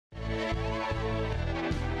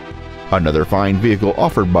Another fine vehicle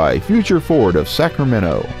offered by Future Ford of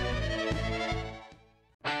Sacramento.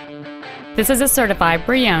 This is a certified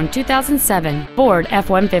pre-owned 2007 Ford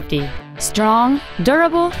F-150. Strong,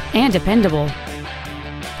 durable, and dependable.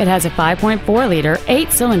 It has a 5.4-liter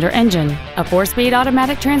 8-cylinder engine, a 4-speed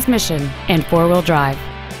automatic transmission, and 4-wheel drive.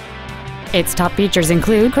 Its top features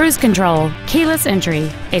include cruise control, keyless entry,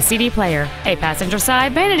 a CD player, a passenger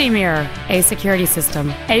side vanity mirror, a security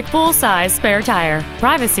system, a full-size spare tire,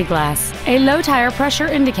 privacy glass, a low tire pressure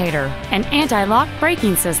indicator, an anti-lock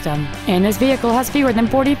braking system, and this vehicle has fewer than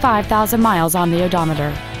 45,000 miles on the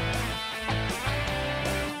odometer.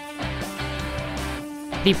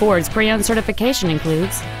 The Ford's pre-owned certification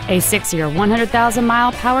includes a 6-year,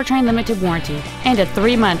 100,000-mile powertrain limited warranty and a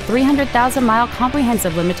 3-month, 300,000-mile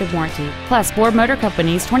comprehensive limited warranty, plus Ford Motor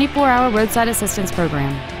Company's 24-hour roadside assistance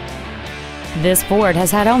program. This Ford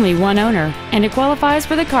has had only one owner, and it qualifies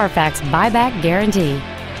for the Carfax buyback guarantee.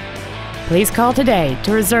 Please call today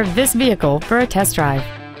to reserve this vehicle for a test drive.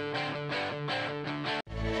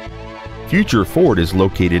 Future Ford is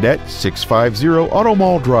located at 650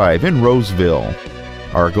 Automall Drive in Roseville.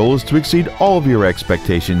 Our goal is to exceed all of your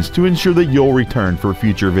expectations to ensure that you'll return for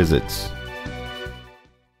future visits.